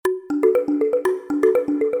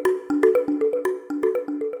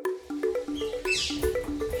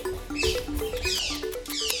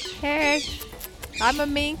I'm a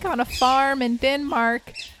mink on a farm in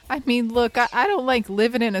Denmark. I mean, look, I don't like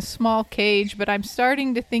living in a small cage, but I'm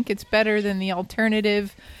starting to think it's better than the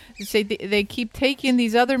alternative. They keep taking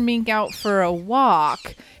these other mink out for a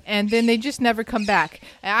walk, and then they just never come back.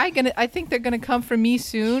 I think they're gonna come for me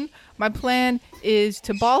soon. My plan is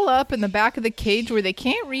to ball up in the back of the cage where they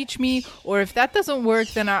can't reach me, or if that doesn't work,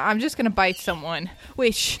 then I'm just gonna bite someone.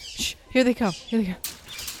 Wait, shh. Here they come. They're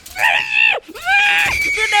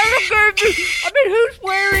never gonna be. I mean, who's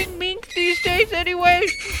wearing mink these days,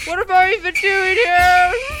 anyways? What am I even doing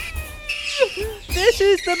here? This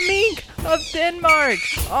is the mink of Denmark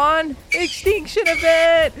on Extinction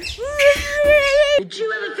Event. Did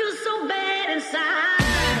you ever feel so bad inside?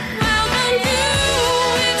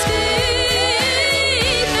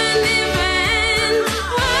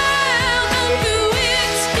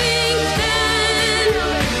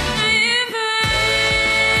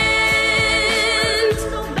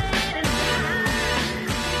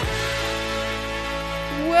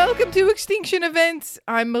 Welcome to Extinction Events.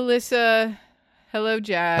 I'm Melissa. Hello,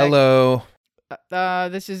 Jack. Hello.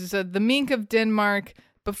 This is the mink of Denmark.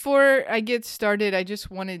 Before I get started, I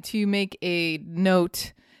just wanted to make a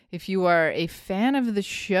note. If you are a fan of the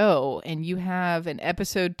show and you have an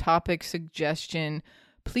episode topic suggestion,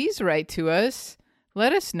 please write to us.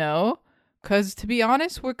 Let us know. Because to be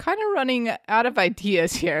honest, we're kind of running out of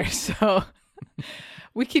ideas here. So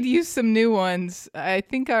we could use some new ones. I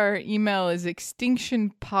think our email is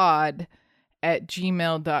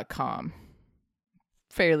extinctionpod@gmail.com.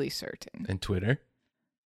 Fairly certain. And Twitter?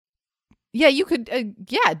 Yeah, you could,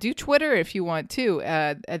 do Twitter if you want to.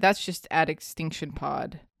 That's just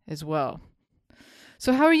 @ExtinctionPod as well.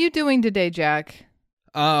 So how are you doing today, Jack?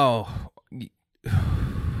 Oh.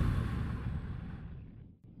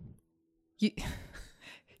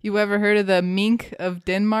 You ever heard of the mink of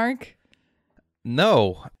Denmark?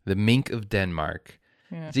 No. The Mink of Denmark.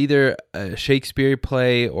 Yeah. It's either a Shakespeare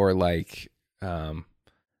play or like a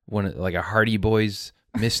Hardy Boys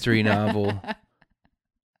mystery novel.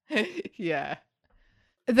 Yeah.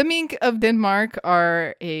 The mink of Denmark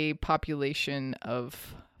are a population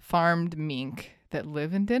of farmed mink that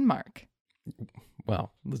live in Denmark.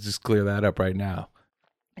 Well, let's just clear that up right now.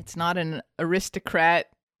 It's not an aristocrat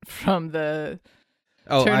from the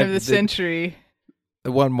turn of the century.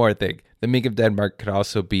 One more thing. The Mink of Denmark could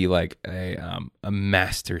also be like a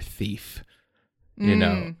master thief, you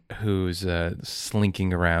know, who's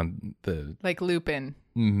slinking around the... Like Lupin.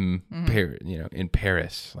 in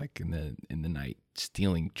Paris, like in the night,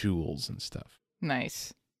 stealing jewels and stuff.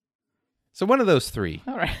 Nice. So one of those three,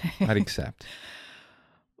 All right. I'd accept.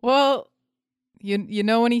 Well, you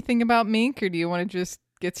know anything about mink, or do you want to just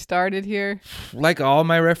get started here? Like all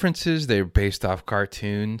my references, they're based off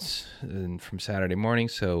cartoons and from Saturday morning.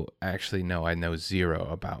 So actually, no, I know zero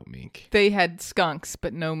about mink. They had skunks,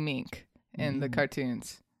 but no mink in the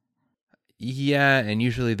cartoons. Yeah, and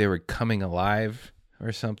usually they were coming alive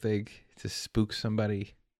or something to spook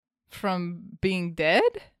somebody. From being dead?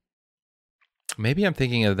 Maybe I'm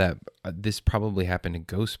thinking of that. This probably happened in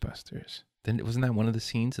Ghostbusters. Then wasn't that one of the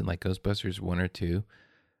scenes in like Ghostbusters 1 or 2?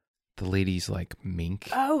 The lady's like mink.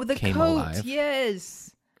 Oh, the came coat. alive,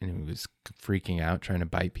 Yes. and it was freaking out, trying to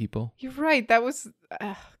bite people. You're right. That was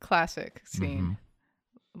a classic scene.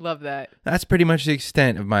 Love that. That's pretty much the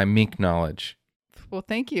extent of my mink knowledge. Well,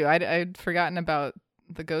 thank you. I'd forgotten about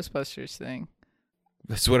the Ghostbusters thing.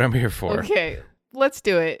 That's what I'm here for. Okay, let's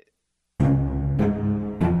do it.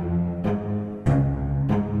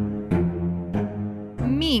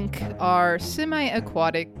 Mink are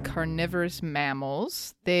semi-aquatic carnivorous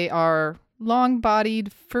mammals. They are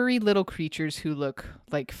long-bodied, furry little creatures who look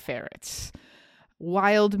like ferrets.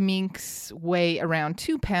 Wild minks weigh around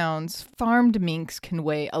 2 pounds. Farmed minks can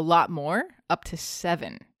weigh a lot more, up to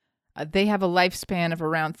 7. They have a lifespan of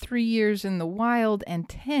around 3 years in the wild and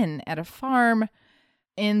 10 at a farm.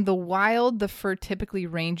 In the wild, the fur typically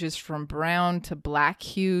ranges from brown to black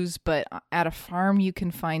hues, but at a farm, you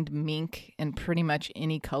can find mink in pretty much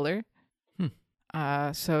any color.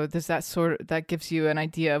 So does that gives you an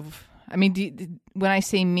idea of? I mean, when I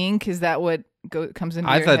say mink, is that what comes into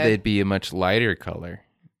your head? I thought they'd be a much lighter color,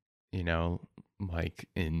 you know, like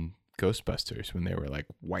in Ghostbusters when they were like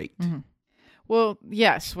white. Mm-hmm. Well,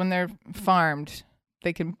 yes, when they're farmed,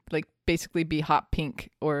 they can like basically be hot pink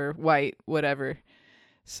or white, whatever.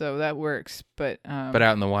 So that works, but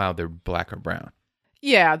out in the wild, they're black or brown.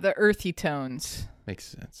 Yeah, the earthy tones. Makes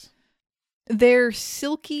sense. Their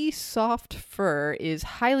silky, soft fur is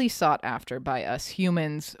highly sought after by us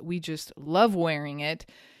humans. We just love wearing it.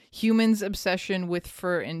 Humans' obsession with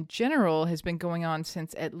fur in general has been going on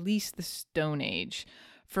since at least the Stone Age.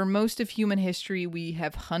 For most of human history, we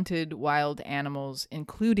have hunted wild animals,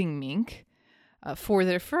 including mink, for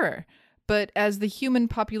their fur. But as the human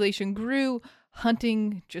population grew,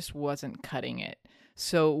 hunting just wasn't cutting it.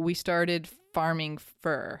 So we started farming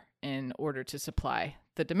fur in order to supply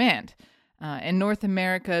the demand. In North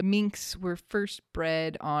America, minks were first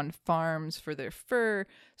bred on farms for their fur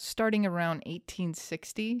starting around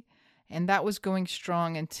 1860, and that was going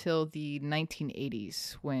strong until the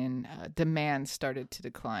 1980s when demand started to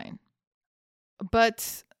decline.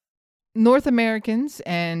 But North Americans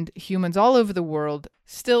and humans all over the world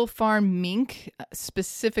still farm mink,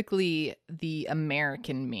 specifically the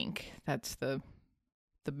American mink. That's the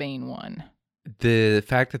main one. The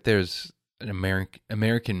fact that there's an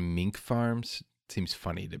American mink farms seems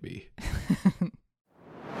funny to me.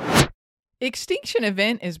 Extinction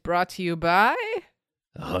Event is brought to you by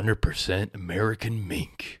 100% American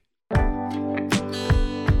mink.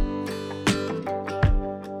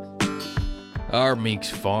 Our mink's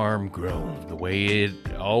farm grown the way it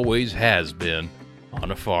always has been,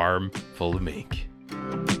 on a farm full of mink.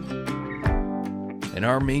 And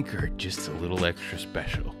our mink are just a little extra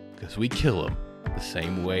special, because we kill them the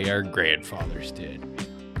same way our grandfathers did,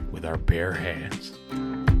 with our bare hands.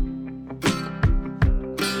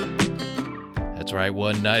 That's right,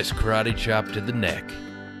 one nice karate chop to the neck,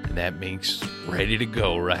 and that mink's ready to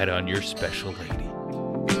go right on your special lady.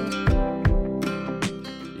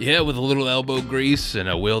 Yeah, with a little elbow grease and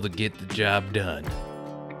a will to get the job done,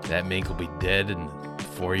 that mink will be dead and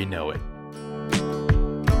before you know it.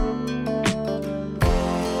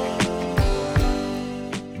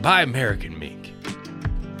 Buy American mink.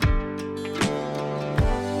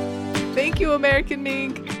 Thank you, American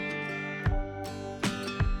mink.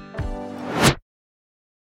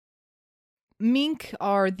 Mink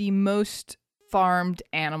are the most farmed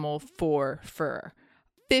animal for fur.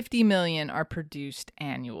 50 million are produced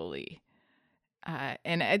annually.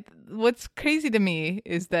 What's crazy to me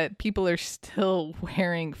is that people are still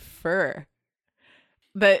wearing fur.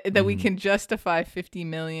 That we can justify 50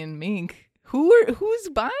 million mink. Who's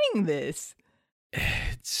buying this?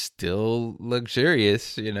 It's still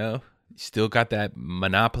luxurious, you know. Still got that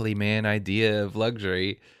Monopoly Man idea of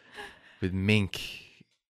luxury with mink.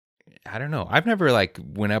 I don't know. I've never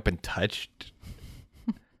went up and touched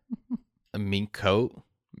a mink coat.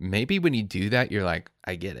 Maybe when you do that, you're like,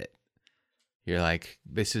 I get it. You're like,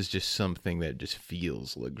 this is just something that just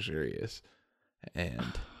feels luxurious.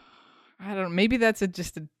 And I don't know. Maybe that's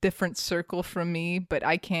just a different circle from me, but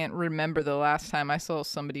I can't remember the last time I saw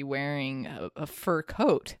somebody wearing a fur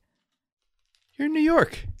coat. You're in New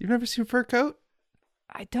York. You've never seen a fur coat?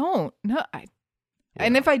 I don't. No,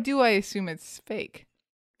 And if I do, I assume it's fake.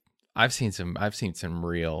 I've seen some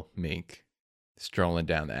real mink strolling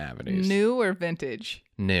down the avenues. New or vintage?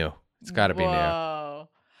 New. It's got to be new. Whoa.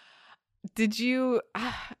 Did you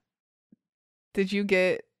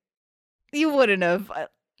get? You wouldn't have.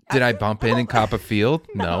 Did I bump in and cop a field?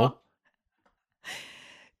 No.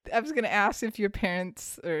 I was gonna ask if your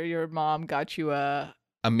parents or your mom got you a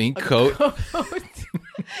mink coat.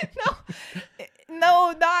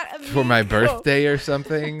 No, not a mink for my coat. birthday or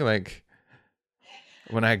something. Like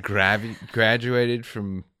when I graduated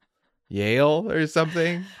from Yale or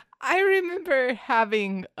something. I remember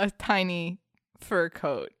having a tiny fur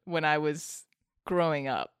coat when I was growing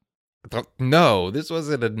up. No, this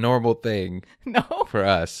wasn't a normal thing. No, for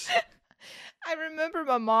us. I remember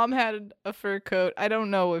my mom had a fur coat. I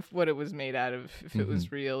don't know what it was made out of, if it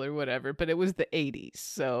was real or whatever, but it was the 80s.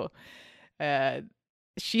 So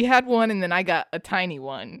she had one and then I got a tiny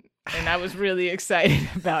one and I was really excited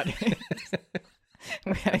about it.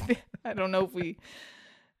 I don't know if we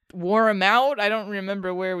wore them out. I don't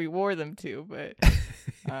remember where we wore them to, but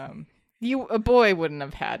a boy wouldn't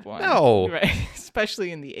have had one. No. Right?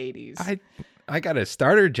 Especially in the 80s. I got a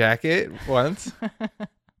starter jacket once.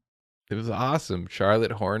 It was awesome.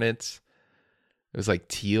 Charlotte Hornets. It was like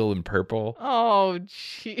teal and purple. Oh,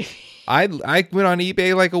 gee. I went on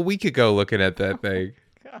eBay like a week ago looking at that thing.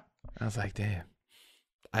 God. I was like, damn.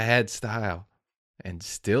 I had style and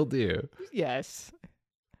still do. Yes.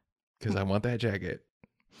 Because I want that jacket.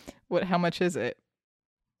 How much is it?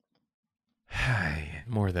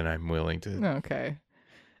 More than I'm willing to.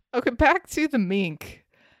 Okay, back to the mink.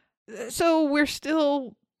 So we're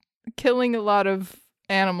still killing a lot of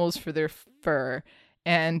animals for their fur,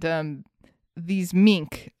 and these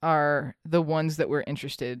mink are the ones that we're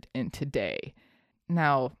interested in today.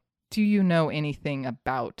 Now, do you know anything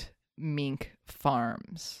about mink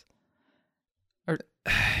farms? Or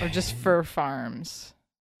just fur farms?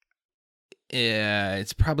 Yeah,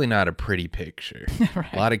 it's probably not a pretty picture.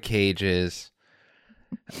 Right. A lot of cages.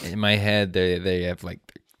 In my head, they have like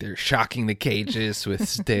they're shocking the cages with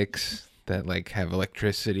sticks that like have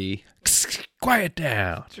electricity. Quiet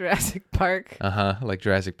down. Jurassic Park. Like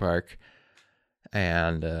Jurassic Park.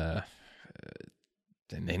 And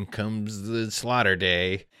then comes the slaughter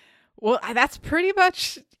day. Well, that's pretty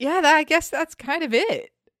much, I guess that's kind of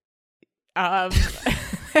it. I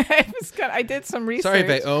did some research. Sorry if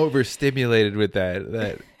I overstimulated with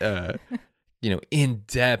that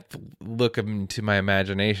in-depth look into my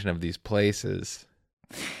imagination of these places.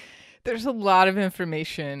 There's a lot of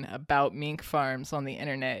information about mink farms on the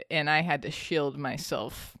internet, and I had to shield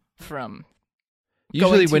myself from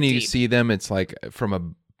Usually when deep. you see them, it's like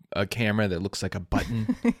from a camera that looks like a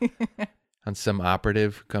button on some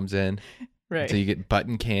operative who comes in. Right. So you get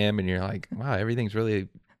button cam and you're like, wow, everything's really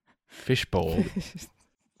fishbowl.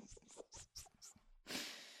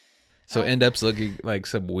 So end up looking like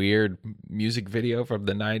some weird music video from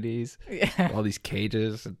the 90s. Yeah. All these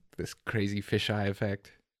cages, this crazy fisheye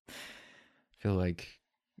effect. I feel like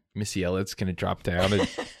Missy Elliott's going to drop down and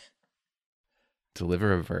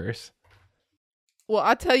deliver a verse. Well,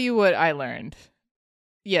 I'll tell you what I learned.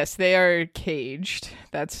 Yes, they are caged.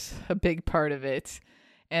 That's a big part of it.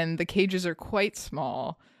 And the cages are quite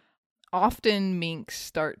small. Often minks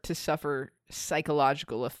start to suffer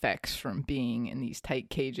psychological effects from being in these tight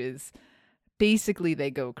cages. Basically,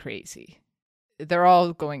 they go crazy. They're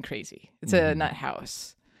all going crazy. It's a nut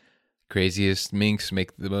house. Craziest minks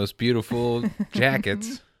make the most beautiful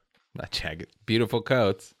jackets. Not jackets, beautiful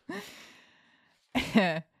coats.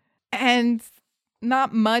 And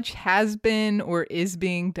not much has been or is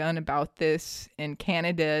being done about this. In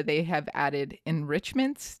Canada, they have added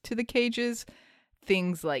enrichments to the cages.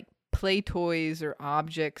 Things like play toys or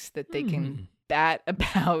objects that they can bat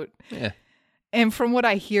about. Yeah. And from what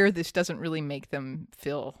I hear, this doesn't really make them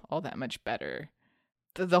feel all that much better.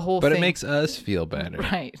 The whole But thing. it makes us feel better.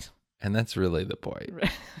 Right. And that's really the point.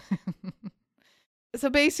 So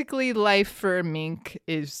basically, life for a mink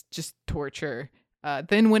is just torture.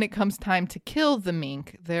 Then when it comes time to kill the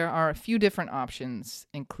mink, there are a few different options,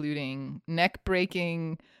 including neck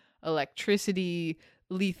breaking, electricity,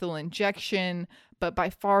 lethal injection, but by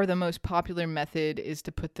far the most popular method is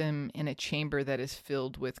to put them in a chamber that is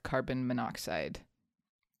filled with carbon monoxide.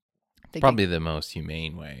 Probably the most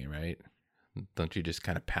humane way, right? Don't you just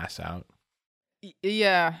kind of pass out?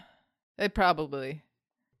 Yeah, probably.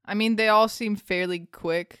 I mean, they all seem fairly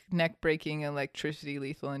quick. Neck breaking, electricity,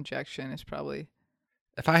 lethal injection is probably...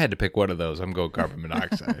 If I had to pick one of those, I'm going carbon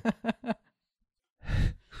monoxide.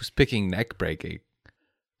 Who's picking neck breaking?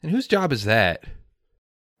 And whose job is that?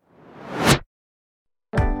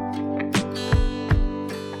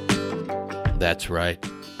 That's right.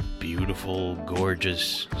 Beautiful,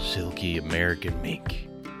 gorgeous, silky American mink.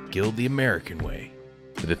 Killed the American way.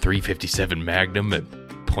 With a .357 Magnum at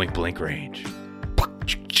point blank range.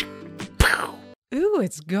 Ooh,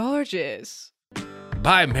 it's gorgeous.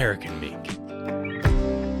 By American mink.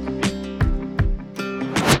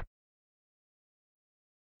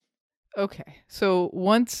 Okay, so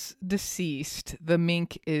once deceased, the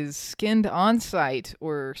mink is skinned on site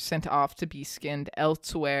or sent off to be skinned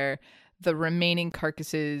elsewhere. The remaining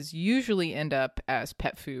carcasses usually end up as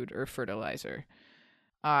pet food or fertilizer.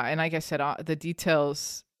 And like I said, the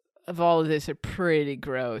details of all of this are pretty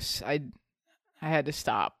gross. I had to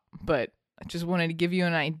stop, but I just wanted to give you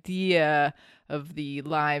an idea of the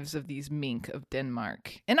lives of these mink of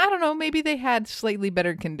Denmark. And I don't know, maybe they had slightly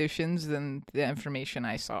better conditions than the information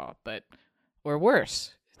I saw, or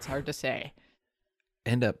worse. It's hard to say.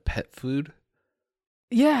 End up pet food?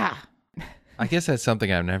 Yeah. I guess that's something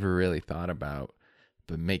I've never really thought about,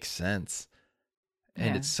 but makes sense.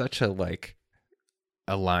 And it's such a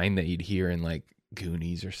line that you'd hear in like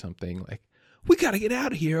Goonies or something, like, we gotta get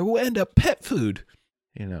out of here, we'll end up pet food,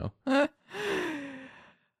 you know.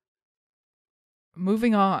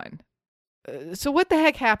 Moving on. So what the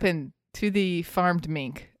heck happened to the farmed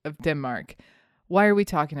mink of Denmark? Why are we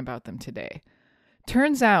talking about them today?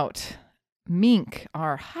 Turns out mink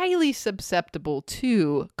are highly susceptible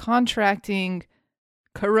to contracting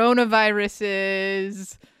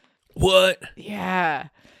coronaviruses. What? Yeah.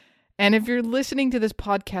 And if you're listening to this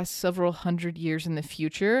podcast several hundred years in the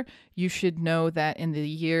future, you should know that in the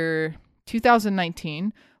year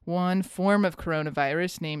 2019, one form of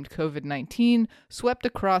coronavirus named COVID-19 swept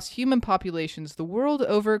across human populations the world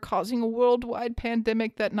over, causing a worldwide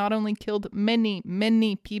pandemic that not only killed many,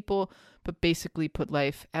 many people, but basically put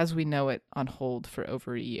life as we know it on hold for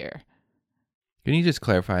over a year. Can you just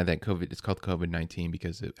clarify that it's called COVID-19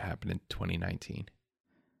 because it happened in 2019?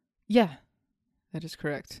 Yeah, that is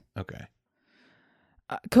correct. Okay.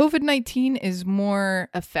 COVID-19 is more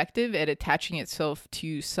effective at attaching itself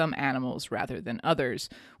to some animals rather than others.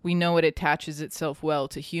 We know it attaches itself well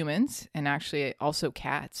to humans and actually also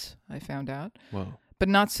cats, I found out. Whoa. But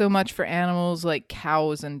not so much for animals like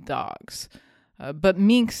cows and dogs. But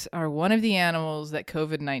minks are one of the animals that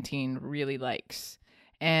COVID-19 really likes.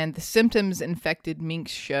 And the symptoms infected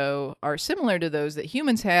minks show are similar to those that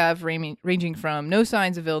humans have, ranging from no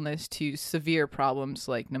signs of illness to severe problems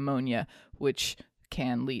like pneumonia, which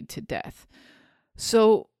can lead to death.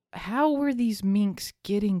 So how were these minks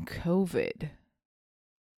getting COVID?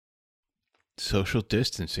 Social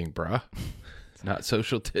distancing, bruh. It's not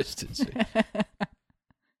social distancing.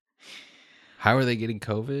 How are they getting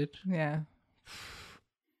COVID? Yeah.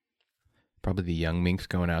 Probably the young minks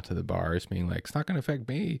going out to the bars being like, it's not going to affect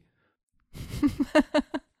me.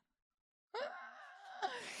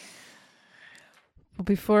 Well,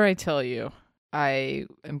 before I tell you, I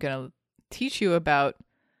am going to teach you about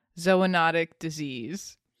zoonotic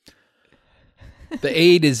disease. The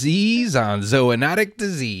A to Z's on zoonotic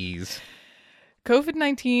disease.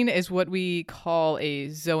 COVID-19 is what we call a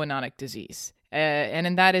zoonotic disease.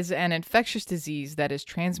 And that is an infectious disease that is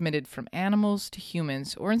transmitted from animals to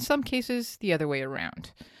humans, or in some cases, the other way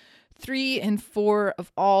around. 3 in 4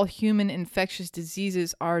 of all human infectious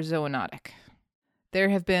diseases are zoonotic. There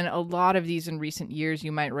have been a lot of these in recent years,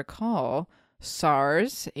 you might recall.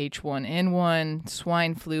 SARS, H1N1,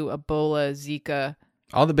 swine flu, Ebola, Zika.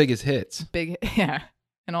 All the biggest hits. Yeah,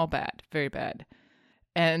 and all bad, very bad.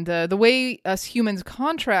 And the way us humans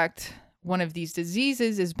contract one of these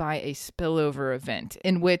diseases is by a spillover event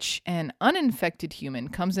in which an uninfected human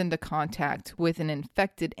comes into contact with an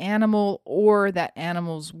infected animal or that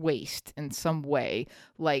animal's waste in some way,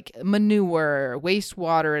 like manure,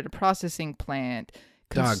 wastewater at a processing plant.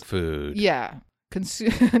 Dog food. Yeah.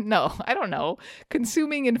 No, I don't know.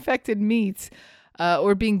 Consuming infected meats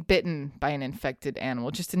or being bitten by an infected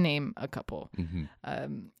animal, just to name a couple.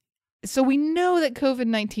 Mm-hmm. So we know that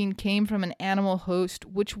COVID-19 came from an animal host.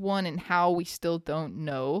 Which one and how, we still don't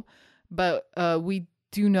know. But we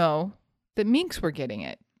do know that minks were getting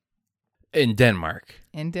it. In Denmark.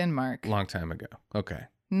 In Denmark. Long time ago. Okay.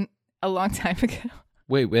 A long time ago.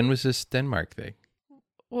 Wait, when was this Denmark thing?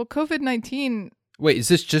 Well, COVID-19... Wait, is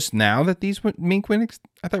this just now that these mink went?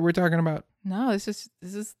 I thought we were talking about... No, this is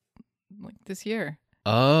like this year.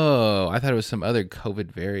 Oh, I thought it was some other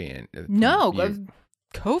COVID variant. No,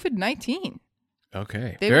 COVID-19.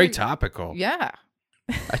 Okay. They Very were- topical. Yeah.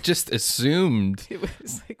 I just assumed It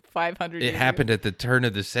was like 500 it years happened at the turn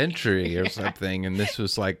of the century or something, and this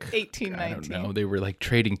was like, 1819. I don't know, they were like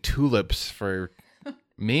trading tulips for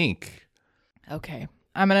mink. Okay.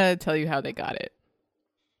 I'm going to tell you how they got it.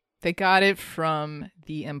 They got it from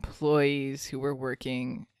the employees who were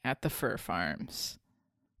working at the fur farms.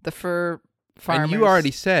 The fur farmers. And you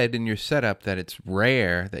already said in your setup that it's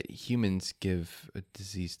rare that humans give a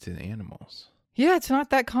disease to animals. Yeah, it's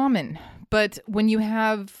not that common. But when you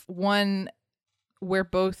have one where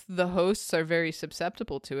both the hosts are very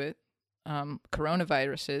susceptible to it,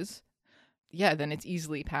 coronaviruses, yeah, then it's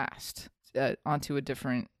easily passed onto a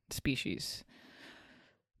different species.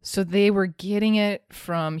 So they were getting it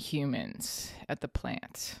from humans at the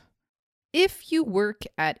plant. If you work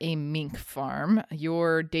at a mink farm,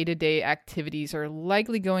 your day-to-day activities are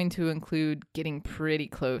likely going to include getting pretty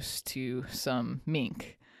close to some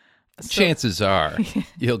mink. So- Chances are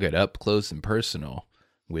you'll get up close and personal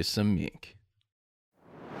with some mink.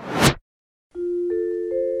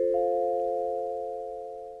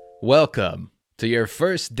 Welcome to your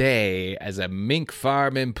first day as a mink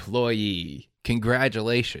farm employee.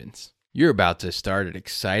 Congratulations. You're about to start an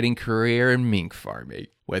exciting career in mink farming.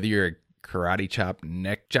 Whether you're a karate chop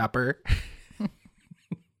neck chopper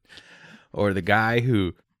or the guy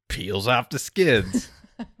who peels off the skins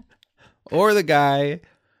or the guy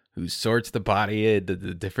who sorts the body into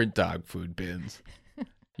the different dog food bins.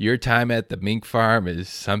 Your time at the mink farm is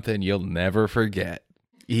something you'll never forget,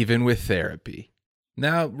 even with therapy.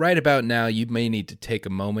 Now, right about now, you may need to take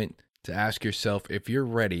a moment to ask yourself if you're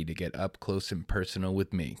ready to get up close and personal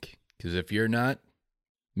with mink. Because if you're not,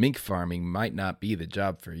 mink farming might not be the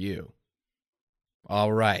job for you.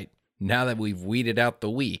 All right, now that we've weeded out the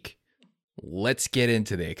weak, let's get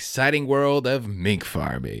into the exciting world of mink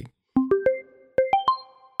farming.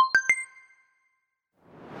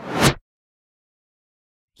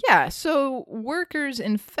 Yeah, so workers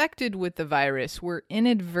infected with the virus were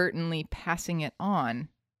inadvertently passing it on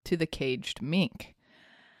to the caged mink.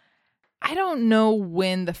 I don't know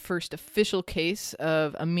when the first official case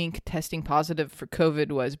of a mink testing positive for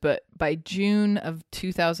COVID was, but by June of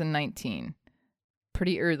 2019,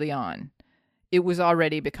 pretty early on, it was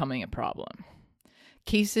already becoming a problem.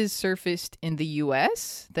 Cases surfaced in the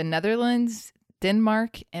US, the Netherlands,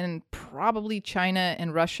 Denmark, and probably China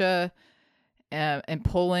and Russia and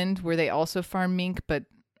Poland, where they also farm mink, but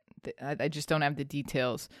I just don't have the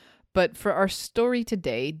details. But for our story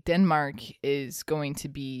today, Denmark is going to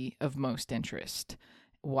be of most interest.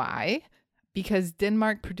 Why? Because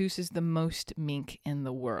Denmark produces the most mink in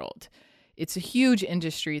the world. It's a huge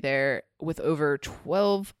industry there with over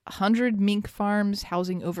 1,200 mink farms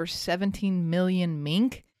housing over 17 million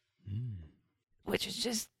mink, which is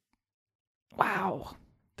just, wow.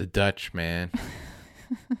 The Dutch, man.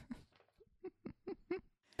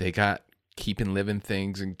 They got keeping living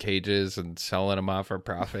things in cages and selling them off for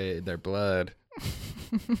profit, their blood.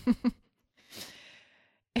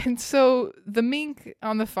 And so the mink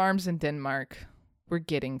on the farms in Denmark were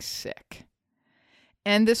getting sick.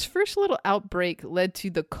 And this first little outbreak led to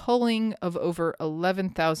the culling of over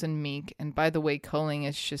 11,000 mink. And by the way, culling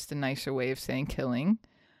is just a nicer way of saying killing.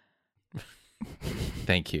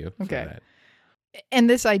 Thank you. Okay. For that. And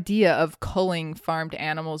this idea of culling farmed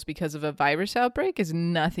animals because of a virus outbreak is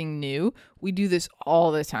nothing new. We do this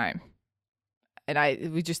all the time.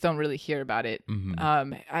 And we just don't really hear about it.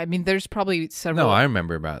 Mm-hmm. I mean, there's probably several. No, I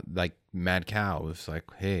remember about like mad cow. It was like,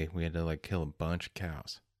 hey, we had to like kill a bunch of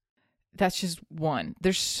cows. That's just one.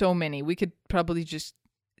 There's so many. We could probably just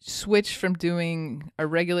switch from doing a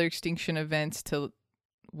regular extinction events to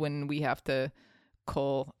when we have to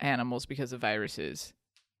cull animals because of viruses.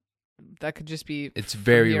 That could just be. It's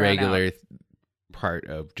very here on regular out. part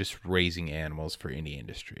of just raising animals for any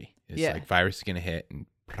industry. It's Yeah. like virus is gonna hit and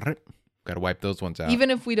got to wipe those ones out.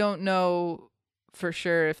 Even if we don't know for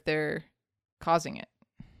sure if they're causing it.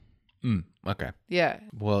 Okay. Yeah.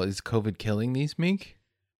 Well, is COVID killing these mink?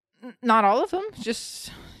 Not all of them.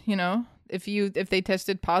 Just, if they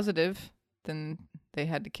tested positive, then they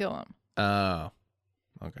had to kill them. Oh,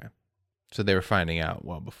 okay. So they were finding out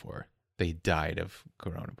well before they died of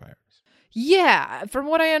coronavirus. Yeah. From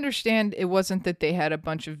what I understand, it wasn't that they had a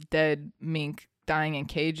bunch of dead mink dying in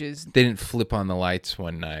cages. They didn't flip on the lights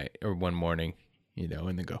one night or one morning, and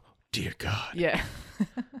then go, dear God, Yeah.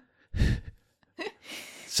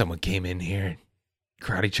 someone came in here and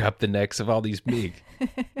karate chopped the necks of all these mink.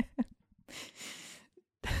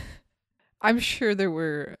 I'm sure there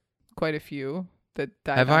were quite a few that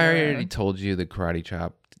died. Have on I their already own. told you the karate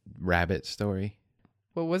chopped rabbit story?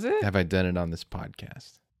 What was it? Have I done it on this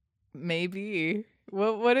podcast? Maybe.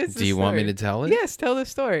 What is? Do you want me to tell it? Yes, tell the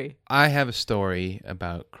story. I have a story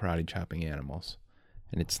about karate chopping animals,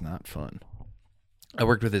 and it's not fun. I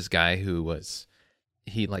worked with this guy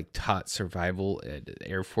he taught survival at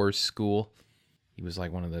Air Force school. He was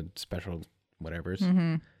like one of the special whatevers.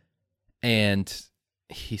 Mm-hmm. And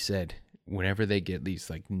he said whenever they get these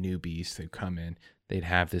like newbies that come in, they'd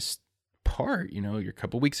have this part, you're a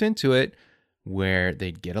couple weeks into it, where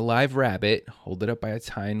they'd get a live rabbit, hold it up by its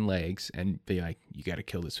hind legs, and be like, you got to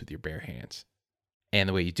kill this with your bare hands. And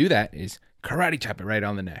the way you do that is karate chop it right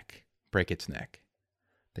on the neck, break its neck.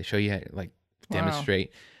 They show you how to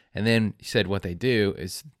demonstrate. And then he said what they do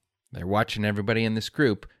is they're watching everybody in this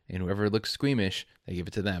group, and whoever looks squeamish, they give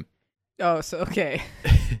it to them. Oh, so okay.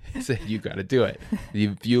 So you got to do it.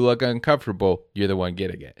 If you look uncomfortable, you're the one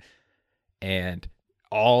getting it. And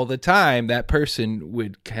all the time, that person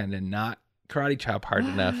would kind of not karate chop hard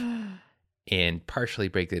enough and partially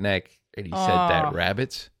break the neck. And he said that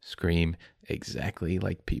rabbits scream exactly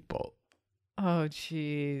like people. Oh,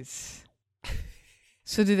 jeez.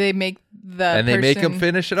 So do they make the And they make person them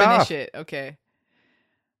finish it off. Okay.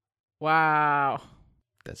 Wow.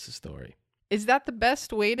 That's the story. Is that the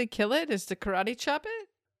best way to kill it? Is to karate chop it?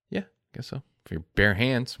 Yeah, guess so. For your bare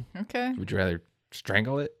hands, Okay. would you rather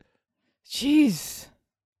strangle it? Jeez.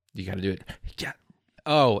 You got to do it. Yeah.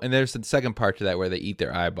 Oh, and there's the second part to that where they eat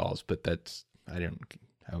their eyeballs, but that's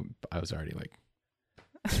I was already like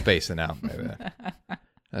spacing out by that.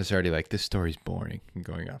 I was already like, this story's boring and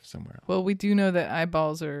going off somewhere else. Well, we do know that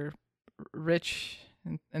eyeballs are rich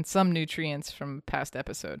in some nutrients from past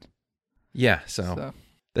episode. Yeah, so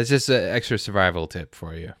that's just an extra survival tip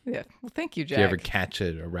for you. Yeah. Well, thank you, If Jack. you ever catch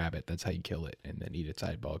a rabbit, that's how you kill it, and then eat its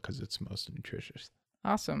eyeball because it's most nutritious.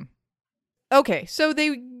 Awesome. Okay, so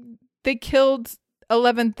they killed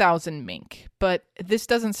 11,000 mink, but this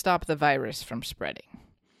doesn't stop the virus from spreading.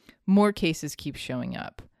 More cases keep showing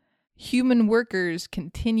up. Human workers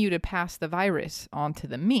continue to pass the virus on to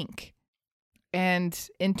the mink. And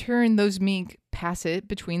in turn, those mink pass it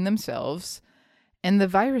between themselves, and the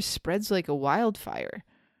virus spreads like a wildfire.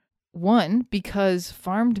 One, because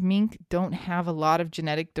farmed mink don't have a lot of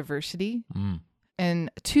genetic diversity. And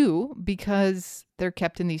two, because they're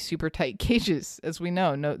kept in these super tight cages, as we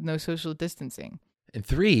know, no social distancing. And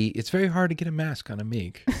 3, it's very hard to get a mask on a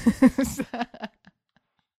mink.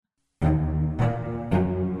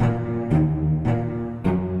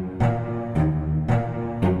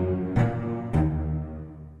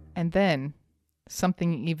 And then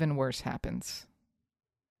something even worse happens.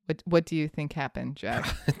 What do you think happened,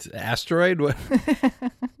 Jack? It's an asteroid? What?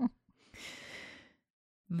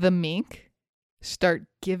 The mink start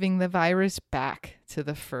giving the virus back to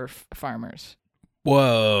the fur farmers.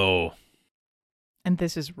 Whoa. And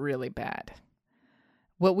this is really bad.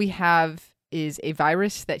 What we have is a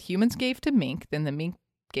virus that humans gave to mink, then the mink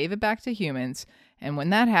gave it back to humans, and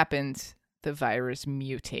when that happens, the virus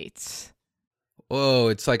mutates. Whoa,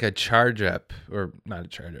 it's like a charge up, or not a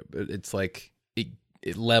charge up, but it's like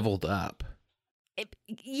it leveled up.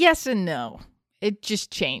 Yes and no. It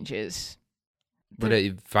just changes. But a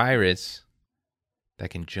virus that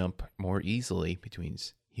can jump more easily between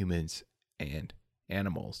humans and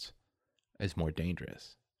animals is more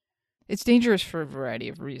dangerous. It's dangerous for a variety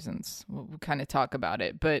of reasons. We'll kind of talk about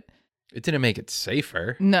it, but It didn't make it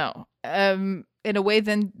safer. no. In a way,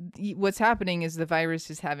 then what's happening is the virus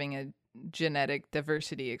is having a genetic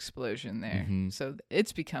diversity explosion there. Mhm. So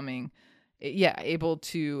it's becoming, able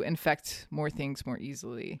to infect more things more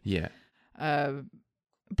easily. Yeah.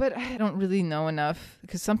 But I don't really know enough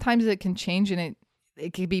because sometimes it can change and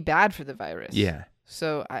it can be bad for the virus. Yeah.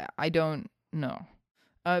 So I don't know.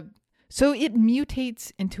 So it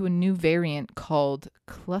mutates into a new variant called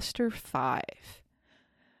Cluster 5,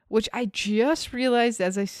 which I just realized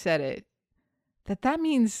as I said it, that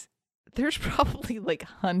means there's probably like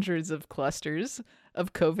hundreds of clusters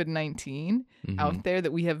of COVID-19 out there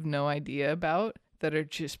that we have no idea about that are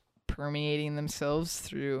just permeating themselves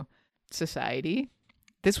through society.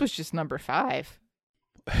 This was just number 5.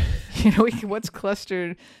 What's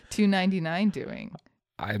cluster 299 doing?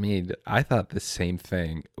 I mean, I thought the same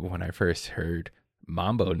thing when I first heard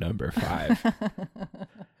Mambo number 5.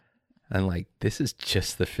 I'm like, this is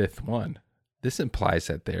just the 5th one. This implies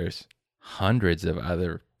that there's hundreds of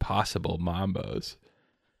other possible Mambos.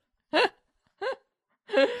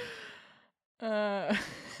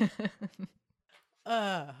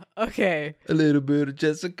 Okay. A little bit of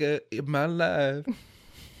Jessica in my life.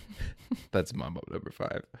 That's Mambo number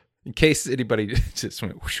 5. In case anybody just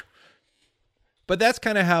went whoosh. But that's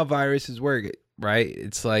kind of how viruses work, right?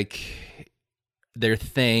 It's like their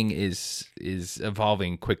thing is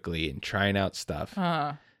evolving quickly and trying out stuff.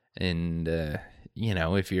 And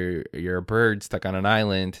if you're a bird stuck on an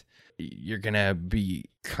island, you're gonna be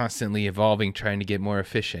constantly evolving, trying to get more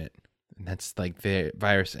efficient. And that's like the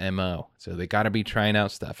virus MO. So they got to be trying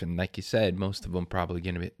out stuff. And like you said, most of them probably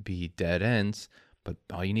going to be dead ends. But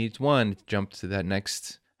all you need is one to jump to that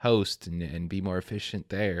next host and be more efficient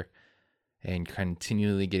there. And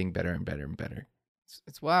continually getting better and better and better.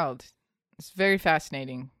 It's wild. It's a very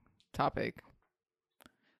fascinating topic.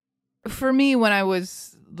 For me, when I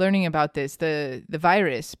was learning about this, the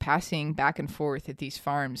virus passing back and forth at these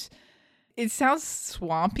farms, it sounds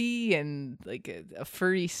swampy and like a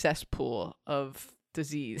furry cesspool of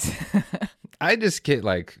disease. I just get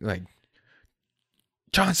like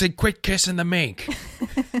Johnson, quit kissing the mink.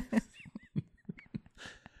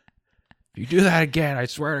 If you do that again, I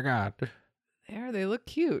swear to God. They look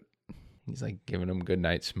cute. He's like giving him a good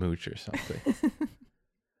night smooch or something.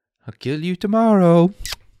 I'll kill you tomorrow.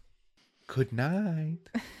 Good night.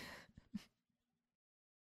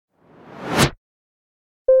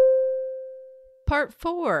 Part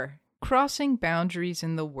 4. Crossing boundaries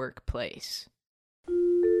in the workplace.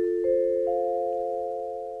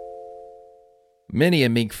 Many a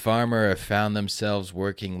mink farmer have found themselves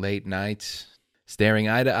working late nights, staring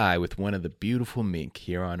eye to eye with one of the beautiful mink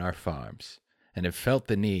here on our farms, and have felt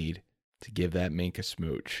the need to give that mink a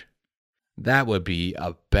smooch. That would be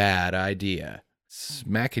a bad idea.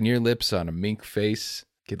 Smacking your lips on a mink face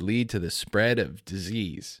could lead to the spread of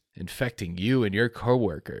disease, infecting you and your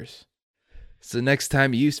coworkers. So next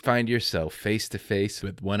time you find yourself face to face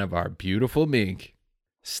with one of our beautiful mink,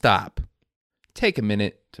 stop. Take a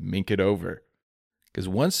minute to mink it over. Because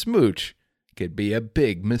one smooch could be a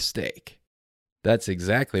big mistake. That's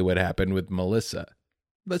exactly what happened with Melissa.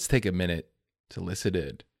 Let's take a minute to listen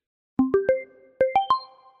in.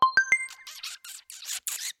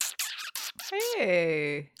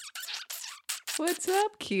 Hey. What's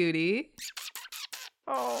up, cutie?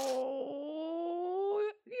 Oh,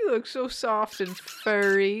 you look so soft and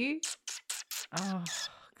furry. Oh,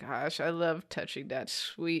 gosh, I love touching that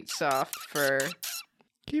sweet, soft fur.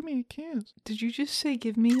 Give me a kiss. Did you just say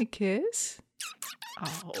give me a kiss?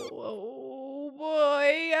 Oh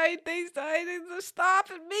boy, I decided to stop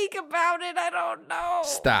and think about it. I don't know.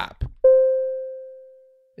 Stop.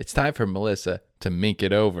 It's time for Melissa to mink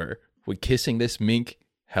it over. Would kissing this mink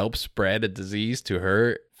help spread a disease to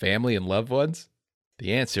her family and loved ones?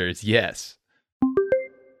 The answer is yes.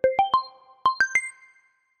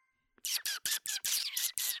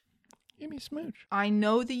 Give me a smooch. I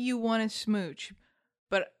know that you want to smooch,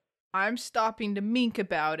 but I'm stopping to mink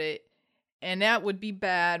about it, and that would be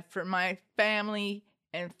bad for my family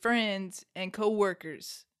and friends and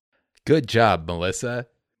coworkers. Good job, Melissa.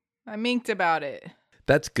 I minked about it.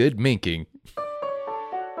 That's good minking.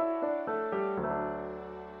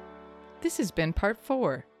 This has been part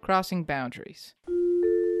 4, Crossing Boundaries.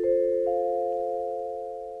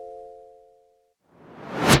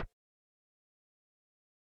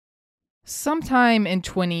 Sometime in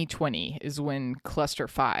 2020 is when Cluster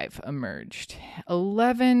 5 emerged.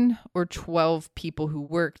 11 or 12 people who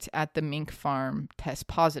worked at the mink farm test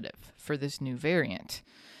positive for this new variant.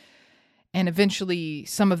 And eventually,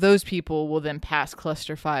 some of those people will then pass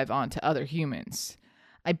Cluster 5 on to other humans.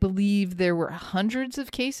 I believe there were hundreds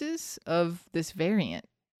of cases of this variant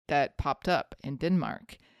that popped up in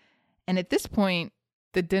Denmark. And at this point,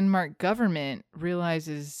 the Denmark government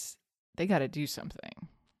realizes they got to do something.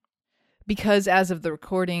 Because as of the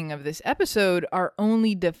recording of this episode, our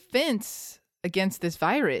only defense against this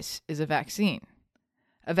virus is a vaccine.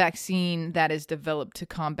 A vaccine that is developed to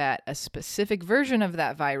combat a specific version of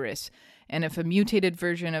that virus. And if a mutated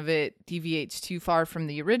version of it deviates too far from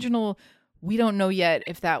the original, we don't know yet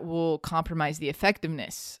if that will compromise the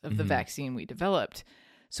effectiveness of the vaccine we developed.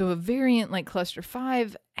 So a variant like Cluster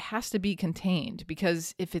 5 has to be contained,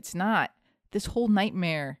 because if it's not, this whole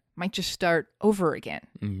nightmare might just start over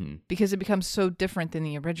again because it becomes so different than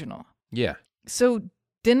the original. Yeah. So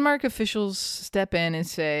Denmark officials step in and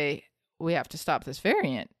say, we have to stop this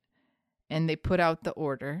variant. And they put out the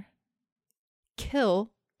order,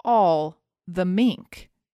 kill all the mink.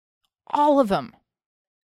 All of them.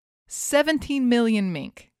 17 million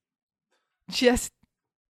mink. Just.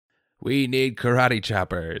 We need karate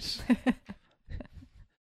choppers.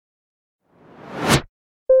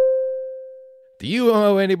 Do you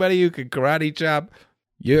know anybody who can karate chop?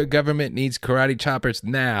 Your government needs karate choppers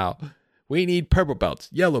now. We need purple belts,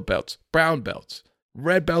 yellow belts, brown belts,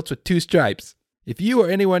 red belts with 2 stripes. If you or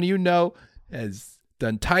anyone you know has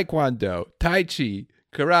done taekwondo, tai chi,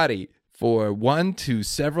 karate for 1 to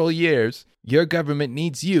several years, your government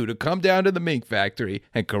needs you to come down to the mink factory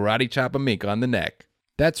and karate chop a mink on the neck.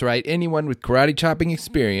 That's right, anyone with karate chopping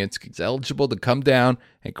experience is eligible to come down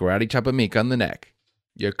and karate chop a mink on the neck.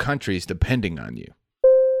 Your country's depending on you.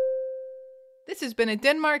 This has been a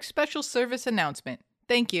Denmark Special Service announcement.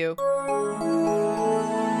 Thank you.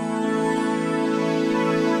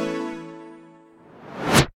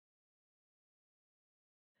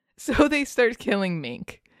 So they start killing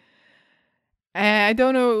mink. And I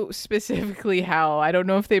don't know specifically how. I don't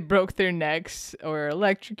know if they broke their necks or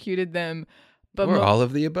electrocuted them. But or all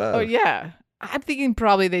of the above. Oh, yeah. I'm thinking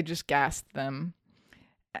probably they just gassed them.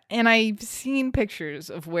 And I've seen pictures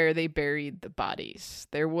of where they buried the bodies.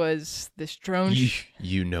 There was this drone...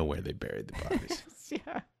 You know where they buried the bodies.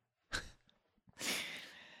 Yeah.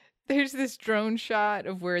 There's this drone shot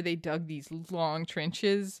of where they dug these long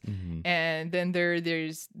trenches. And then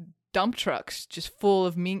there's dump trucks just full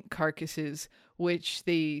of mink carcasses, which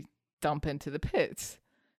they dump into the pits.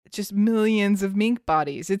 Just millions of mink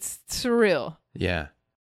bodies. It's surreal. Yeah.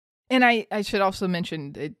 And I should also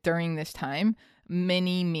mention that during this time,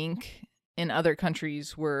 many mink in other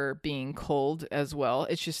countries were being culled as well.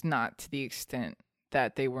 It's just not to the extent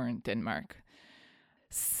that they were in Denmark.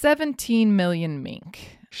 17 million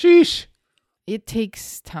mink. Sheesh. It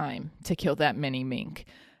takes time to kill that many mink.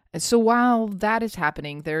 So while that is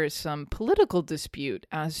happening, there is some political dispute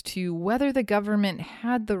as to whether the government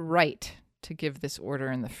had the right to give this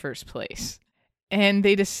order in the first place. And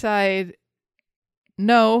they decide,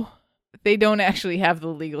 no, they don't actually have the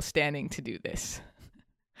legal standing to do this.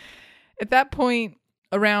 At that point,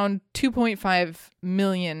 around 2.5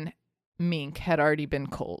 million mink had already been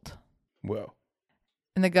culled. Whoa.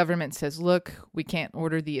 And the government says, look, we can't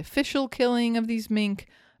order the official killing of these mink,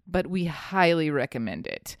 but we highly recommend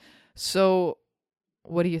it. So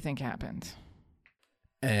what do you think happened?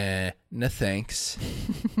 No thanks.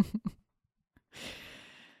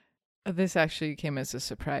 This actually came as a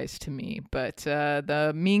surprise to me, but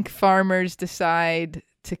the mink farmers decide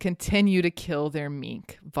to continue to kill their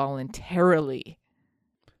mink voluntarily.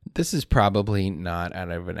 This is probably not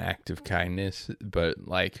out of an act of kindness, but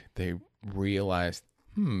like they realized,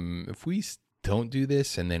 if we don't do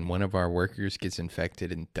this and then one of our workers gets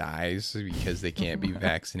infected and dies because they can't be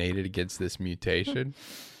vaccinated against this mutation,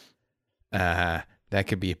 that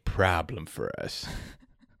could be a problem for us.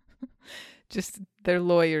 Just their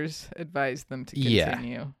lawyers advised them to Yeah.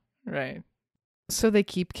 continue. Right. So they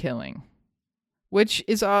keep killing, which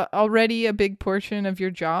is already a big portion of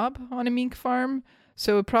your job on a mink farm.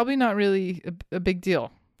 So probably not really a big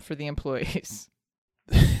deal for the employees.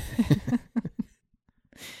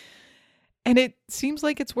 And it seems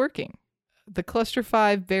like it's working. The cluster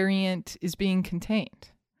 5 variant is being contained.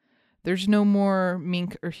 There's no more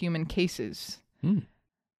mink or human cases.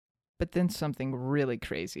 But then something really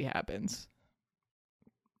crazy happens.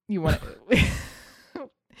 You want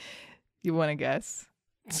You want to guess?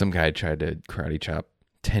 Some guy tried to karate chop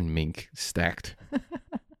 10 mink stacked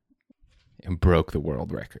and broke the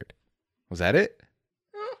world record. Was that it?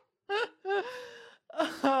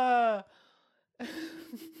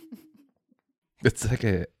 It's like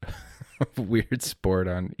a weird sport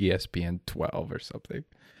on ESPN 12 or something.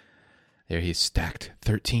 There he stacked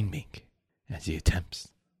 13 mink as he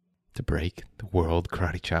attempts to break the world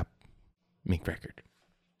karate chop mink record.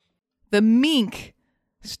 The mink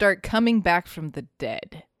start coming back from the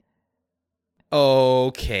dead.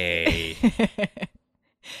 Okay.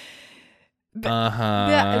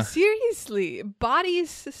 Yeah, seriously,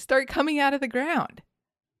 bodies start coming out of the ground.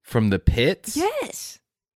 From the pits? Yes.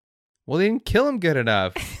 Well, they didn't kill him good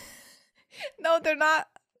enough. No, they're not.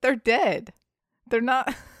 They're dead. They're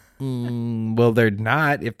not. Well, they're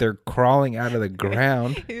not if they're crawling out of the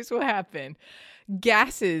ground. Here's what happened.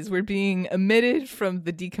 Gases were being emitted from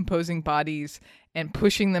the decomposing bodies and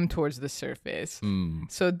pushing them towards the surface.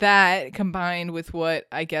 So that, combined with what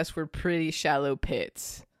I guess were pretty shallow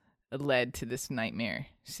pits, led to this nightmare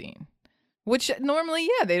scene. Which normally,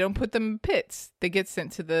 yeah, they don't put them in pits. They get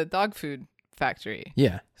sent to the dog food factory.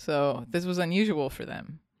 Yeah. So this was unusual for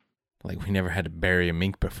them. Like, we never had to bury a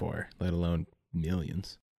mink before, let alone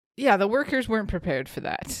millions. Yeah, the workers weren't prepared for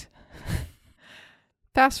that.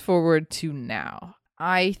 Fast forward to now.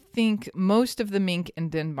 I think most of the mink in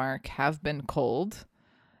Denmark have been culled.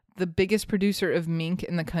 The biggest producer of mink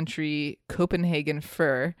in the country, Copenhagen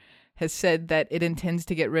Fur, has said that it intends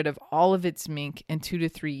to get rid of all of its mink in 2 to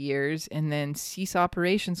 3 years and then cease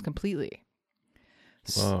operations completely.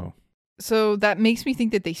 Whoa. So that makes me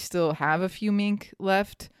think that they still have a few mink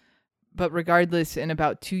left. But regardless, in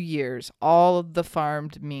about 2 years, all of the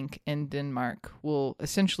farmed mink in Denmark will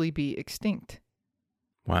essentially be extinct.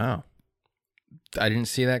 Wow. I didn't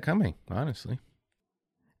see that coming, honestly.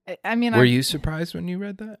 I mean, Were you surprised when you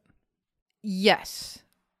read that? Yes,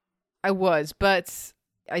 I was. But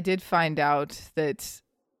I did find out that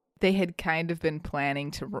they had kind of been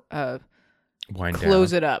planning to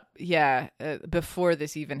close it up. Yeah, before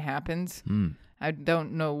this even happened. I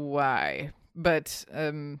don't know why. But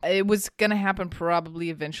it was going to happen probably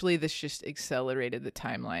eventually. This just accelerated the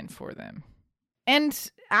timeline for them.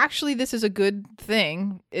 And actually, this is a good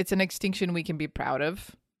thing. It's an extinction we can be proud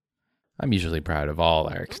of. I'm usually proud of all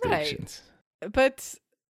our extinctions. Right. But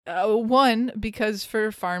one, because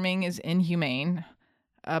fur farming is inhumane.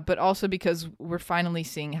 But also because we're finally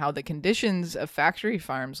seeing how the conditions of factory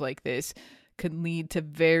farms like this could lead to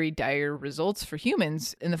very dire results for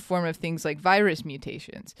humans in the form of things like virus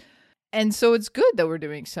mutations. And so it's good that we're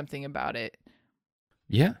doing something about it.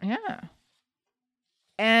 Yeah. Yeah.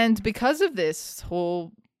 And because of this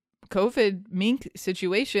whole COVID mink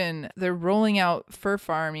situation, they're rolling out fur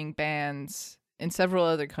farming bans in several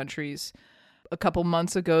other countries. A couple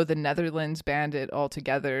months ago, the Netherlands banned it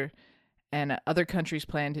altogether, and other countries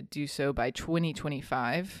plan to do so by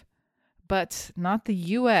 2025. But not the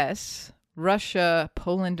US, Russia,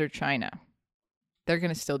 Poland, or China. They're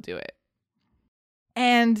going to still do it.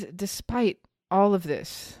 And despite all of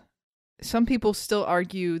this, some people still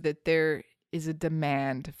argue that there is a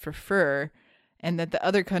demand for fur and that the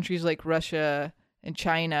other countries like Russia and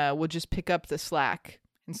China will just pick up the slack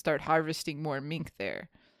and start harvesting more mink there,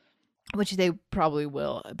 which they probably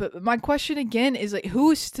will. But my question again is, like,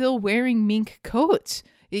 who is still wearing mink coats?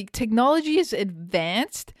 Technology is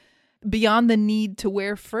advanced beyond the need to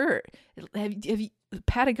wear fur. Have you,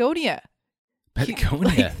 Patagonia. Patagonia.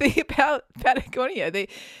 Like, think about Patagonia. They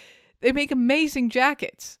make amazing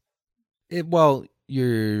jackets. Well,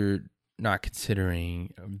 you're not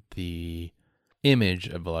considering the image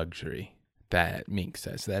of luxury that mink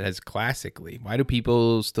says. That has classically. Why do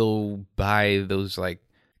people still buy those like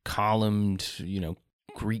columned,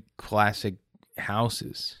 Greek classic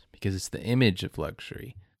houses? Because it's the image of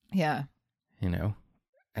luxury. Yeah.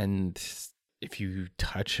 And if you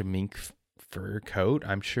touch a mink fur coat,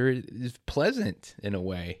 I'm sure it is pleasant in a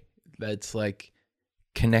way that's like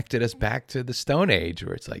connected us back to the Stone Age,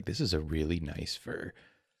 where it's like, this is a really nice fur.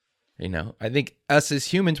 I think us as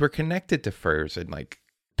humans, we're connected to furs and like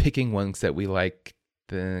picking ones that we like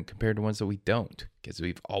compared to ones that we don't, because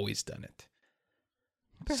we've always done it.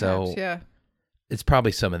 Perhaps, So yeah. it's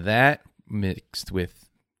probably some of that mixed with,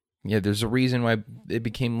 there's a reason why it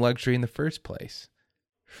became luxury in the first place.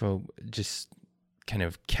 So just kind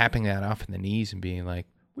of capping that off in the knees and being like,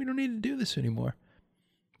 we don't need to do this anymore.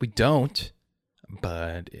 We don't,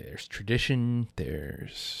 but there's tradition,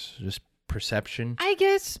 there's just perception. I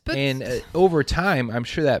guess, but And over time, I'm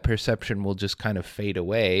sure that perception will just kind of fade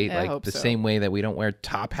away, I like hope the so. same way that we don't wear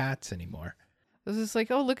top hats anymore. it was just like,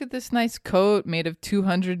 oh, look at this nice coat made of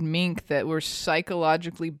 200 mink that were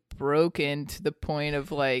psychologically broken to the point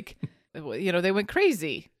of like, they went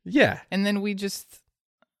crazy. Yeah. And then we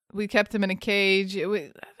kept them in a cage.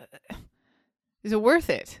 Is it worth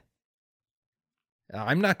it?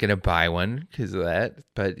 I'm not going to buy one because of that,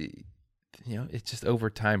 but it's just over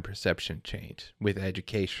time perception change with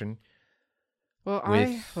education, Well, with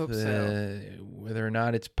I hope so. whether or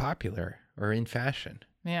not it's popular or in fashion.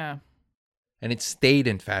 Yeah. And it stayed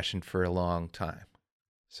in fashion for a long time.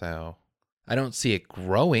 So I don't see it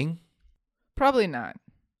growing. Probably not.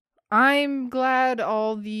 I'm glad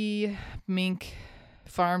all the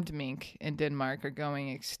farmed mink in Denmark are going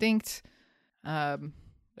extinct.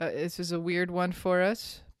 This is a weird one for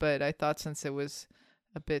us, but I thought since it was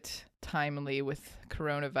a bit timely with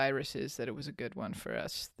coronaviruses that it was a good one for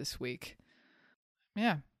us this week.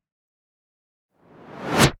 Yeah.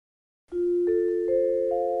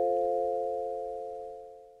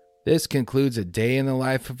 This concludes a day in the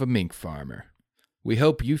life of a mink farmer. We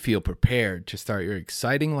hope you feel prepared to start your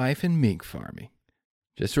exciting life in mink farming.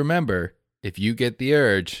 Just remember, if you get the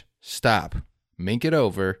urge, stop, mink it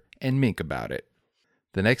over, and mink about it.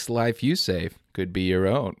 The next life you save could be your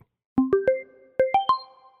own.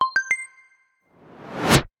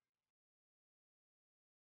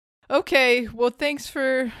 Okay, well, thanks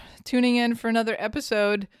for tuning in for another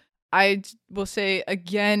episode. I will say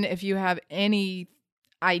again, if you have any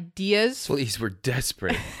ideas, Please, we're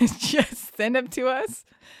desperate. just send them to us.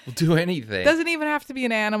 We'll do anything. Doesn't even have to be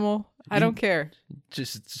an animal. I don't care.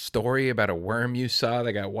 Just a story about a worm you saw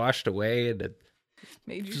that got washed away and a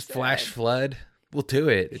Made you just sad. flash flood. We'll do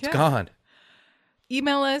it. It's Yeah. gone.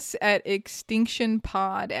 Email us at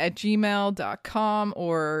extinctionpod@gmail.com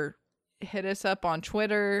or hit us up on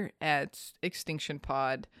Twitter at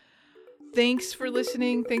extinctionpod. Thanks for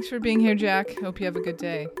listening. Thanks for being here, Jack. Hope you have a good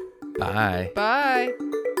day. Bye. Bye.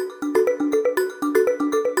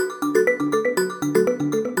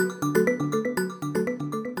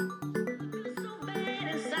 So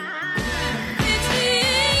bad inside.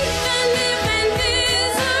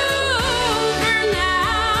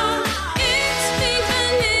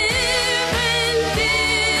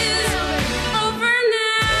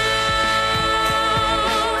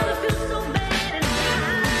 I feel so bad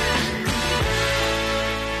inside.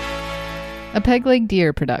 A Peg Leg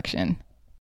Deer production.